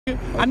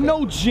I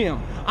know Jim.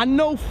 I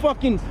know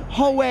fucking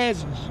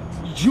hoe-ass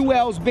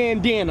Jewel's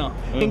bandana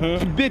and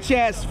bitch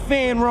ass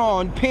Fan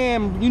Ron,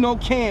 Pam, you know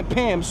Cam,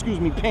 Pam, excuse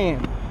me,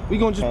 Pam. We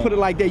gonna just put it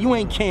like that. You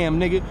ain't Cam,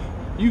 nigga.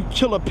 You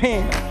Killer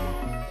Pam.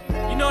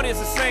 You know there's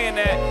a saying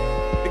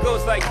that it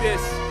goes like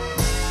this.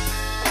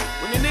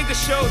 When the nigga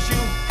shows you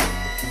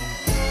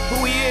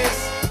who he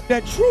is.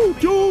 That true,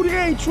 dude, it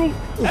ain't true.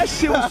 That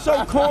shit was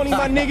so corny,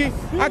 my nigga.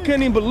 I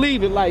couldn't even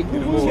believe it. Like,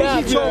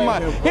 what you talking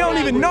about? He don't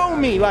even know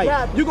me.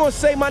 Like, you gonna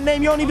say my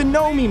name, you don't even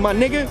know me, my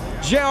nigga.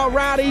 J.R.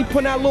 Ryder, he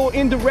putting out little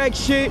indirect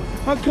shit.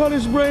 I cut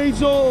his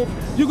braids off.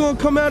 You gonna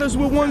come at us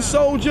with one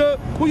soldier?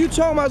 Who you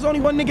talking about? There's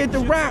only one nigga at the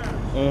rap.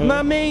 You know what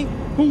I mean?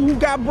 Who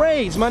got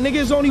braids? My nigga,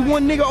 there's only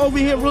one nigga over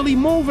here really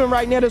moving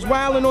right now that's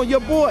wilding on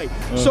your boy.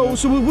 So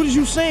what is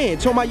you saying?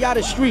 Talking about y'all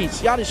the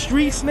streets. Y'all the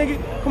streets, nigga?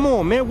 Come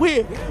on, man.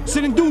 Where?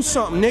 Sit and do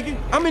something, nigga.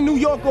 I'm in New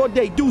York all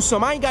day. Do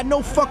something. I ain't got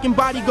no fucking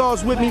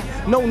bodyguards with me.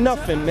 No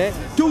nothing, man.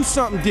 Do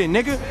something then,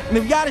 nigga. And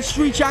if y'all the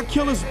streets, y'all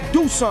killers,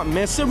 do something,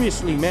 man.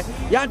 Seriously, man.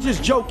 Y'all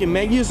just joking,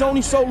 man. It's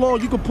only so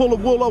long you can pull a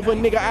wool over a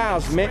nigga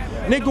eyes, man.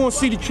 And they gonna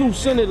see the truth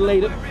sooner or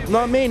later. Know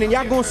what I mean? And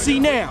y'all gonna see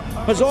now.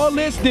 Cause all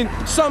this, then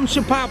something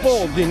should pop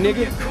off, then,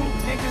 nigga.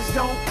 Niggas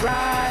don't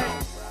ride.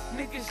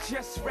 Niggas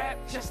just rap,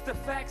 just the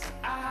facts.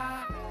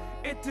 I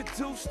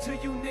introduce to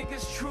you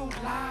niggas true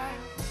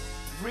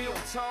life. Real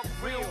talk,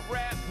 real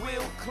rap,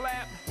 will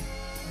clap.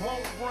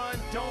 Won't run,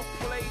 don't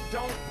play,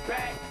 don't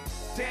back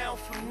down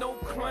from no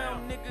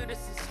clown, nigga.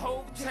 This is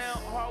whole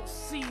town.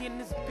 RC in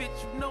this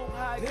bitch, you know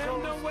how it goes down.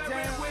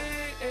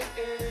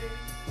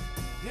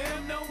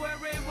 Him know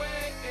every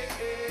way.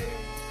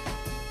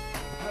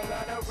 A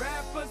lot of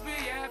rappers be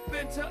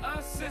yapping to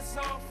us, it's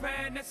all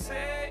fantasy.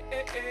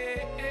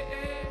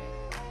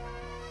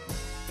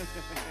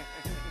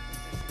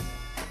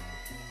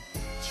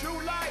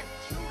 True life.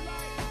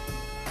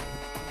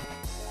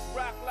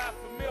 Rock life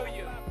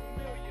familiar.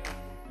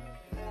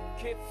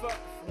 Kid fuck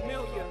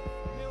familiar.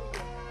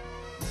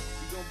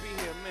 We gonna be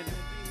here a minute.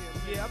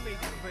 Yeah, I made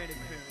the grand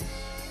appearance.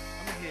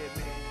 I'm here,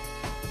 man.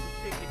 We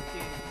taking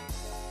things.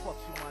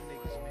 Fucks with my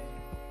niggas, man.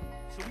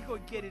 So we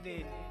gonna get it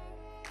in.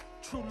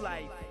 True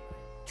life,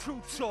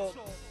 true talk,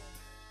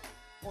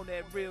 on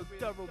that real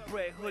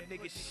thoroughbred hood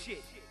nigga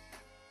shit.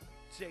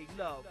 J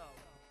Love.